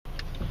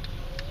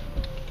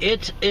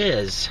It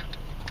is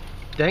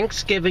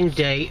Thanksgiving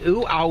Day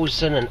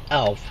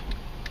 2011,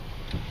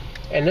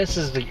 and this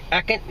is the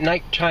second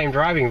nighttime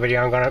driving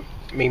video I'm going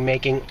to be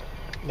making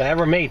that I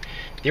ever made.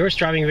 The first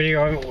driving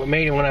video I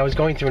made when I was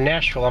going through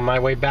Nashville on my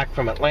way back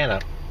from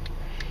Atlanta.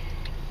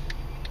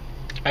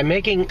 I'm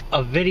making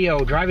a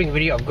driving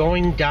video of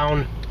going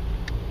down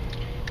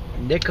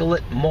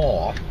Nicollet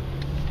Mall.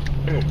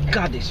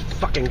 God, these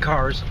fucking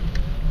cars,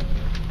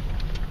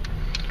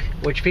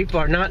 which people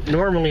are not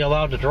normally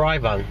allowed to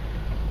drive on.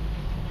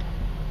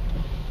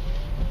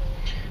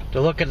 To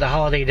look at the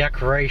holiday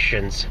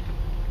decorations.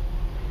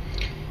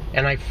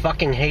 And I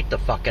fucking hate the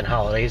fucking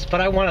holidays,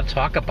 but I want to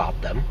talk about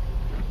them.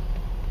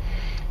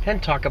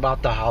 And talk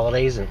about the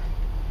holidays, and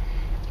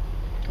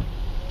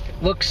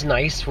it looks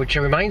nice, which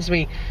reminds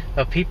me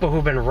of people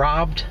who've been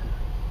robbed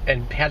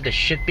and had the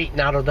shit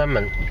beaten out of them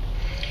and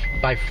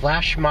by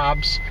flash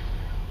mobs.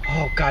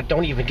 Oh God,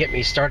 don't even get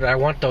me started. I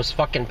want those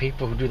fucking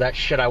people who do that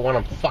shit, I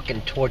want them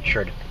fucking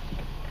tortured.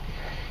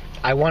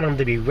 I want them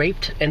to be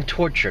raped and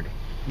tortured.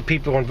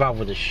 People involved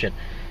with this shit.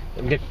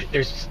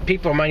 There's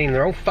people minding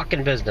their own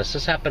fucking business.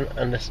 This happened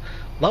in this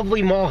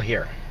lovely mall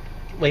here,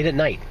 late at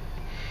night.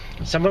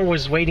 Someone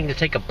was waiting to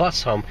take a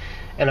bus home,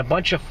 and a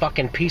bunch of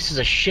fucking pieces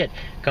of shit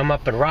come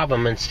up and rob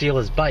him and steal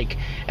his bike.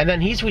 And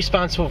then he's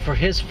responsible for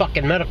his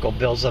fucking medical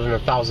bills that are in the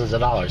thousands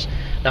of dollars.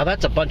 Now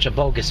that's a bunch of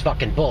bogus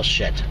fucking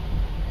bullshit.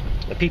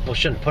 The people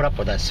shouldn't put up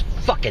with this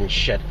fucking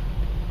shit.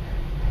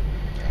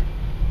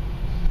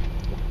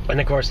 And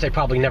of course, they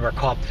probably never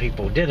caught the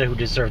people who did it, who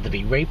deserve to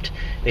be raped.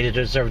 They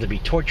deserve to be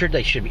tortured.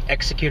 They should be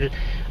executed.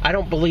 I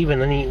don't believe in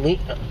any...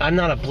 I'm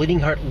not a bleeding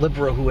heart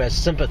liberal who has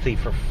sympathy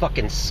for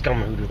fucking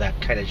scum who do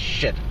that kind of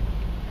shit.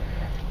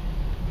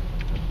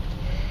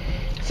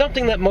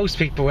 Something that most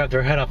people who have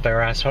their head up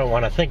their ass don't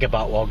want to think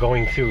about while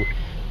going through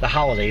the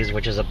holidays,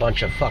 which is a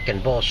bunch of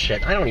fucking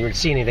bullshit. I don't even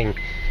see anything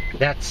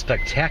that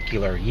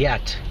spectacular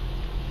yet.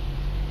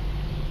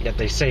 Yet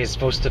they say it's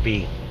supposed to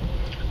be...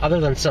 Other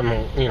than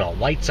some, you know,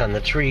 lights on the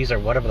trees or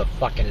whatever the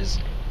fuck it is.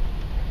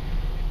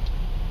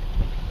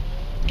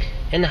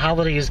 And the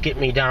holidays get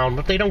me down,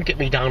 but they don't get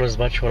me down as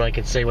much when I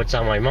can say what's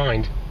on my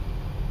mind.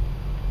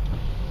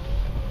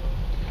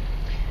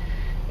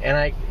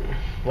 And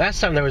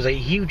last time there was a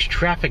huge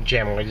traffic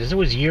jam like this. It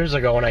was years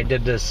ago when I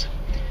did this.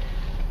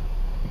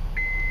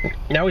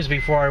 That was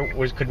before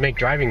I could make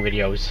driving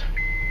videos.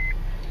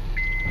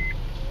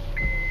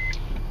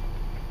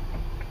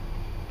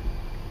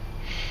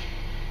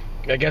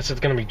 I guess it's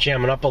going to be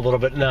jamming up a little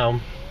bit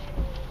now.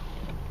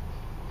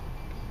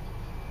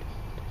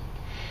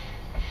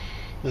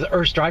 The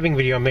first driving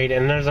video I made,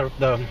 and there's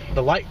the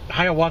light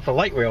Hiawatha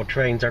light rail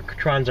trains are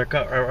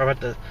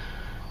at the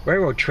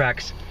railroad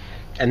tracks,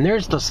 and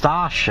there's the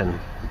station.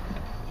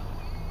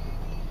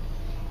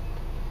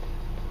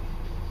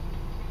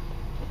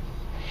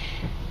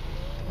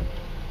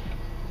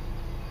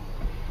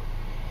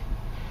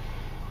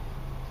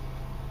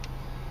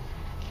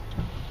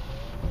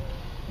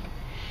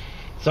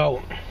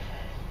 So,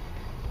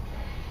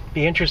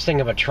 be interesting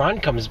if a Tron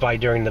comes by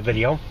during the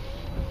video.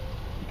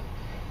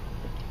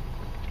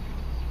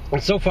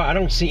 And so far, I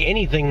don't see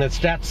anything that's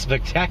that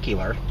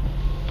spectacular.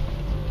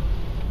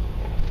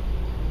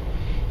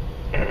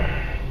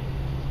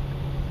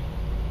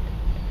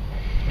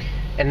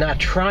 And that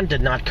Tron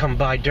did not come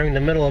by during the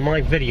middle of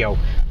my video.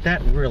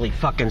 That really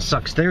fucking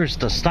sucks. There's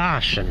the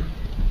station.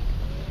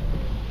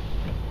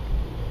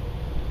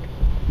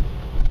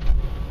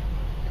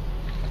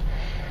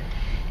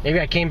 Maybe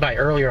I came by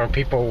earlier and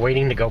people were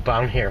waiting to go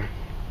down here.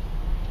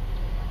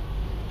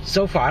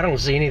 So far, I don't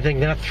see anything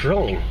that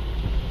thrilling.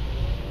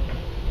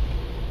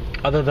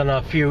 Other than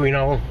a few, you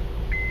know,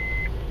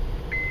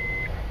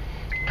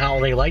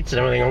 holiday lights and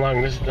everything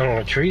along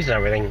the trees and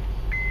everything.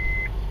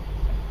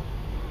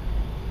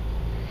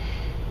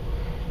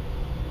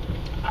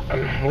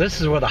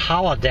 This is where the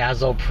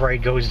Holodazzle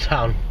parade goes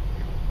down.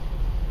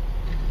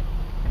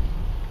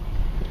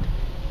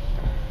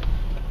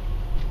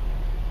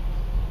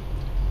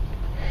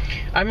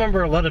 I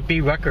remember Let It Be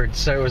Records,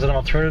 so it was an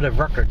alternative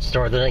record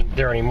store that ain't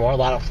there anymore. A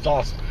lot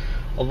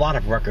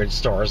of record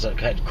stores that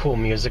had cool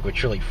music,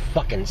 which really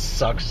fucking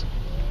sucks.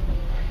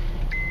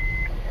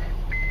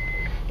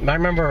 I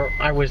remember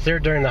I was there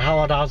during the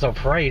Holodazzle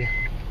parade,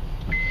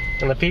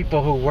 and the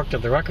people who worked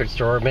at the record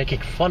store were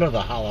making fun of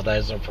the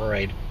Holodazzle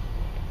parade.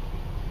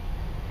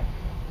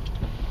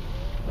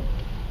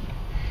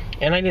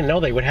 And I didn't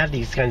know they would have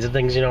these kinds of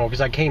things, you know,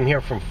 because I came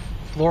here from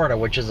Florida,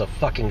 which is a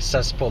fucking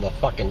cesspool of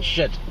fucking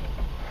shit.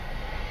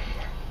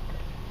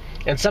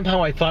 And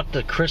somehow I thought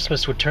that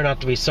Christmas would turn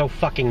out to be so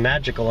fucking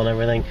magical and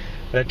everything,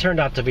 but it turned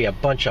out to be a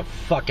bunch of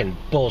fucking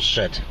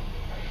bullshit.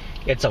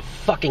 It's a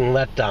fucking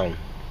letdown.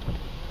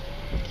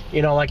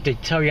 You know, like they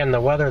tell you in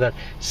the weather that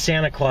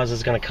Santa Claus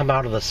is going to come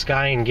out of the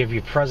sky and give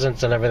you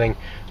presents and everything.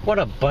 What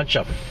a bunch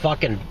of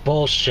fucking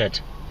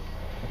bullshit.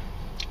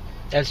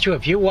 That's true.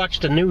 If you watch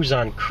the news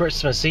on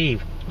Christmas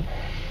Eve,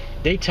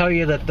 they tell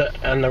you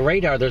that on the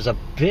radar there's a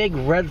big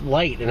red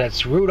light and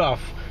it's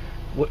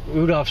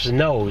Rudolph's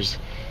nose.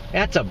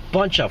 That's a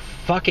bunch of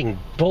fucking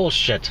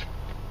bullshit.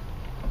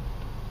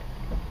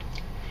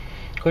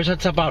 Of course,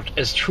 that's about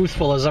as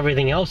truthful as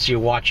everything else you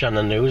watch on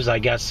the news, I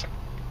guess.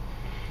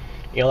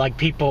 You know, like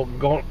people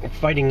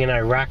fighting in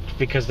Iraq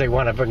because they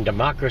want to bring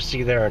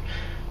democracy there,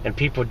 and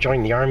people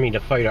join the army to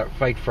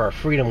fight for our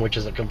freedom, which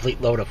is a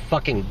complete load of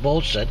fucking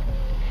bullshit.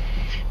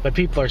 But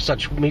people are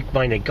such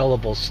weak-minded,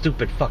 gullible,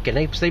 stupid fucking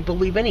apes, they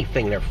believe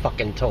anything they're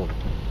fucking told.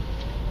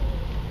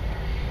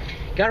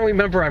 Gotta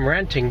remember I'm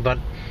ranting, but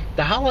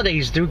the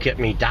holidays do get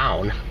me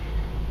down.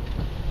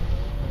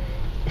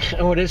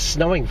 Oh, it is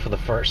snowing for the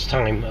first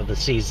time of the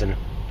season.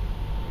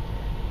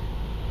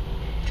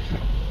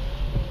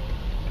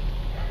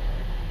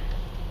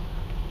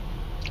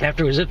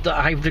 After it was up to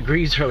 5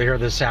 degrees earlier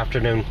this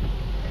afternoon,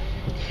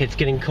 it's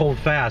getting cold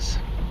fast.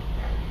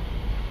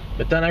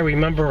 But then I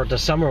remember what the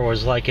summer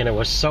was like, and it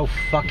was so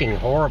fucking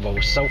horrible. It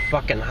was so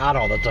fucking hot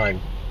all the time.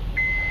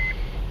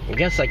 I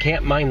guess I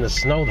can't mind the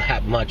snow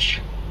that much.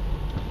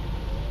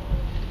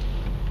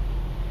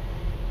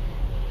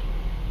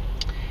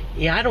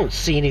 Yeah, I don't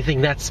see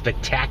anything that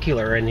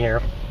spectacular in here.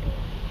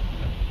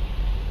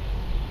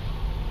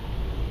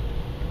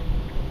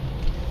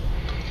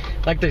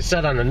 Like they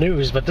said on the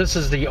news, but this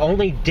is the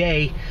only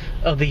day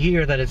of the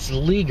year that it's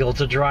legal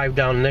to drive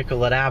down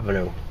Nicollet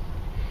Avenue.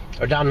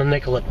 Or down the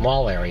Nicollet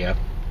Mall area.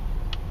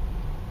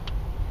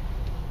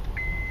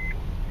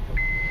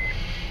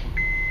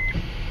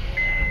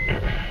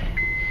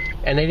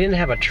 And they didn't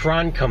have a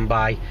Tron come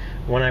by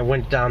when I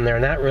went down there,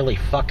 and that really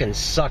fucking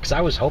sucks. I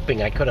was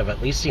hoping I could have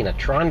at least seen a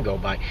Tron go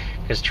by,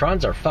 because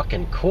Trons are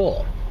fucking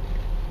cool.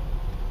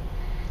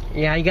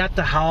 Yeah, you got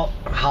the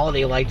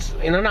holiday lights,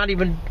 and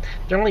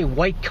they're only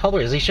white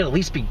colors. They should at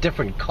least be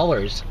different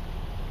colors.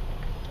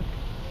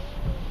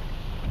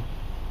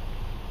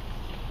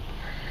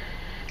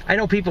 I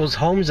know people's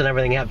homes and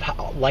everything have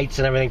lights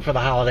and everything for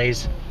the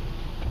holidays.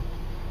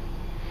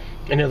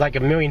 And there's like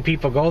 1 million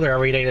people go there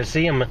every day to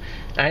see them.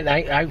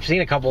 I've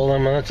seen a couple of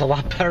them, and it's a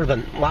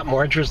lot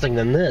more interesting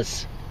than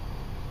this.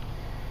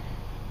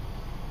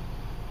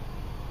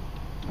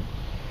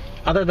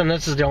 Other than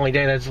this is the only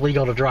day that's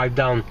legal to drive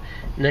down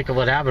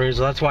Nicollet Avenue,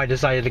 so that's why I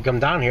decided to come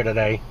down here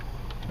today.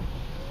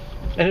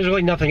 And there's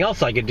really nothing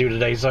else I could do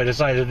today, so I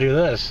decided to do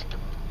this.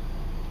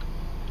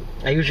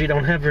 I usually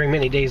don't have very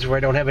many days where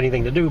I don't have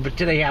anything to do, but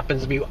today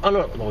happens to be one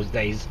of those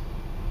days.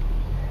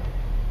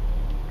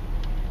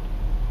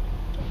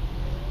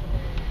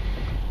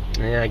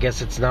 Yeah, I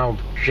guess it's now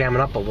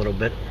jamming up a little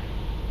bit.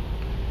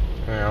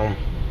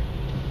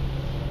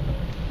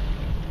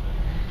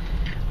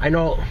 I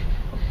know...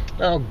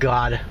 Oh,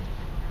 God.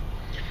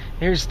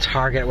 Here's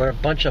Target, where a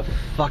bunch of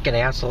fucking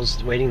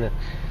assholes waiting to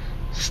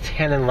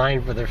stand in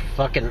line for their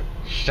fucking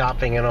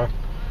shopping and all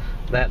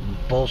that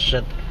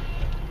bullshit.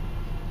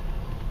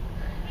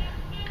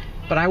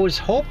 But I was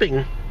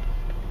hoping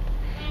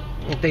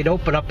that they'd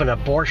open up an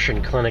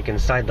abortion clinic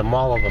inside the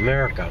Mall of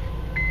America.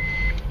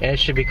 And it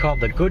should be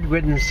called the Good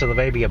Riddance to the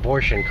Baby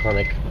Abortion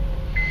Clinic.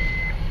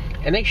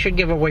 And they should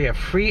give away a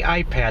free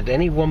iPad to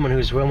any woman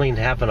who's willing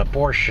to have an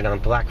abortion on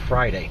Black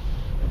Friday.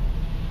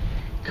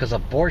 Because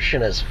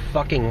abortion is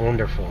fucking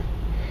wonderful.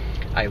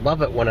 I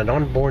love it when an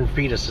unborn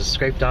fetus is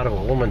scraped out of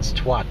a woman's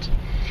twat.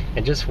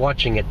 And just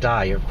watching it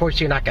die. Of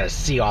course, you're not going to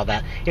see all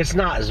that. It's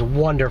not as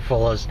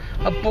wonderful as...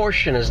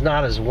 Abortion is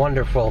not as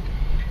wonderful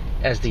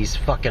as these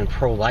fucking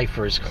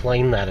pro-lifers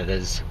claim that it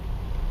is.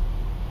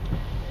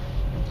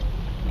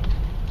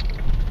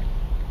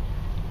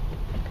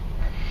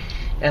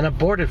 An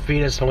aborted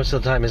fetus most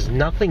of the time is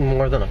nothing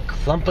more than a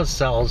clump of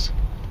cells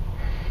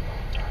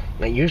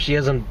that usually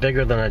isn't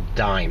bigger than a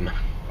dime.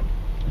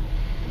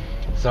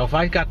 So if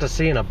I got to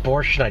see an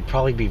abortion, I'd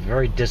probably be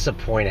very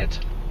disappointed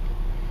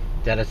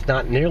that it's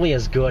not nearly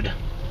as good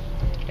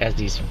as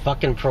these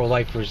fucking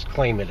pro-lifers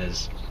claim it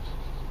is.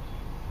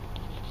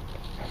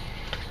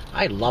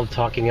 I love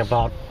talking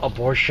about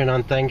abortion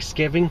on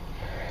Thanksgiving.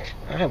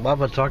 I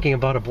love talking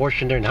about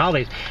abortion during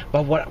holidays.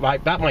 But what I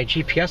got my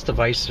GPS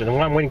device, and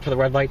when I'm waiting for the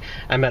red light,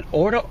 I'm at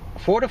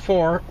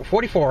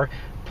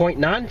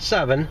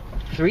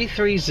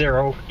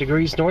 44.97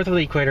 degrees north of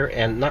the equator,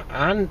 and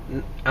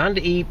on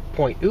the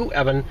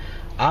E.11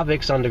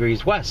 obix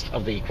degrees west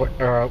of the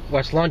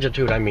west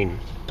longitude, I mean.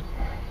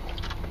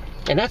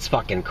 And that's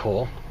fucking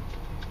cool,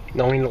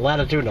 knowing the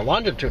latitude and the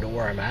longitude of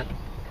where I'm at.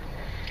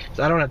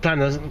 So I don't have time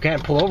to,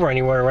 can't pull over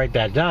anywhere to write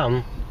that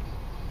down.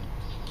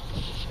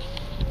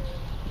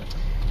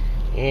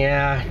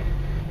 Yeah.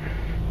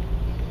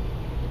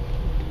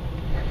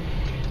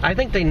 I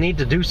think they need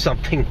to do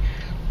something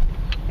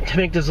to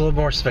make this a little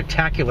more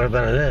spectacular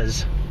than it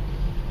is.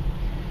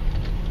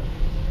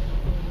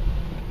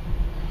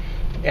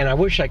 And I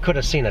wish I could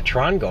have seen a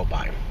Tron go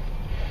by.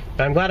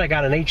 But I'm glad I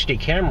got an HD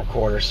camera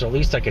recorder, so at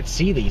least I could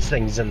see these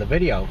things in the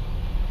video.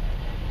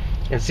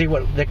 And see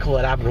what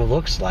Nicollet Avenue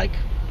looks like.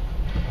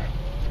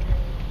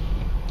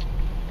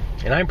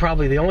 And I'm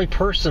probably the only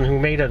person who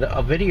made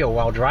a video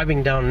while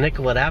driving down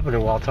Nicollet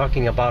Avenue while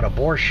talking about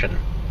abortion.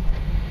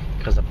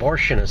 Because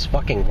abortion is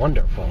fucking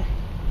wonderful.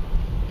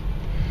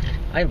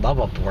 I love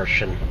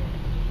abortion.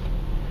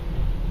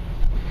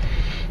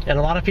 And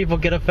a lot of people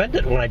get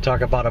offended when I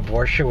talk about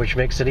abortion, which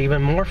makes it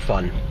even more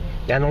fun.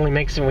 That only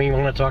makes me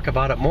want to talk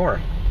about it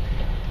more.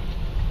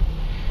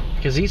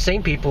 Because these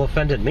same people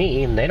offended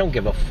me, and they don't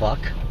give a fuck.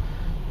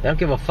 They don't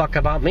give a fuck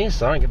about me,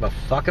 so I don't give a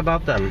fuck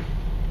about them.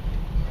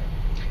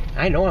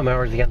 I know I'm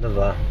over the end of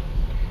the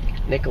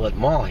Nicollet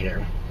Mall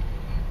here.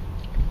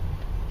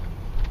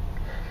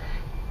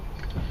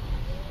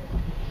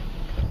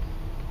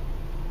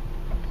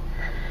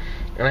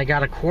 And I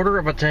got a quarter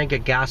of a tank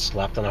of gas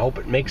left, and I hope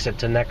it makes it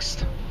to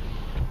next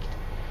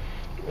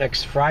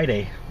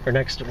Friday, or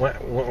next,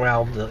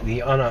 well,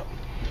 the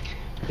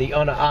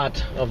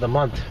unaat of the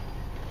month.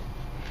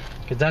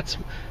 Because that's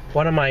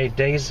one of my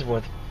days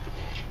with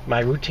my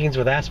routines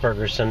with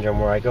Asperger's syndrome,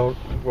 where I go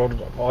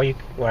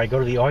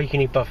to the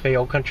all-you-can-eat buffet,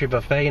 Old Country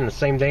Buffet, in the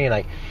same day,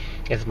 and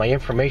it's my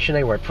information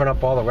day where I print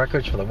up all the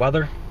records for the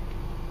weather.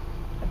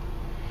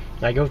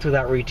 I go through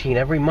that routine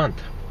every month.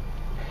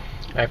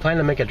 I plan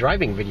to make a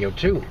driving video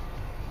too.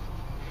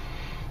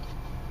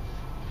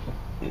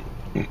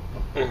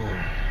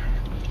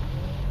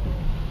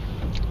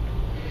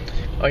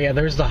 Oh yeah,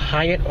 there's the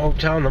Hyatt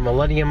Hotel and the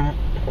Millennium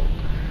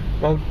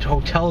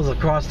Hotels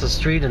across the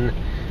street, and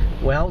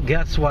well,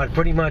 guess what?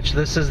 Pretty much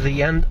this is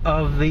the end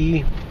of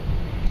the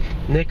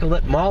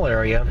Nicollet Mall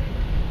area.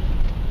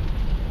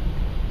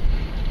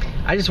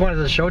 I just wanted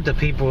to show it to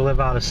people who live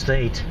out of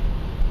state.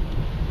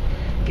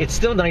 It's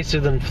still nicer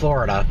than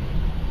Florida.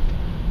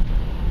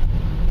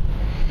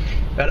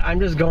 But I'm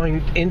just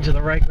going into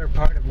the regular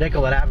part of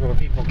Nicollet Avenue where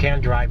people can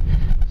drive,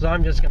 so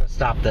I'm just going to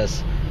stop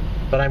this.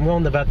 But I'm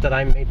willing to bet that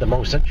I made the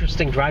most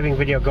interesting driving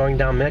video going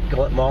down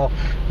Nicollet Mall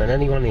than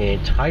anyone in the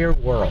entire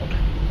world.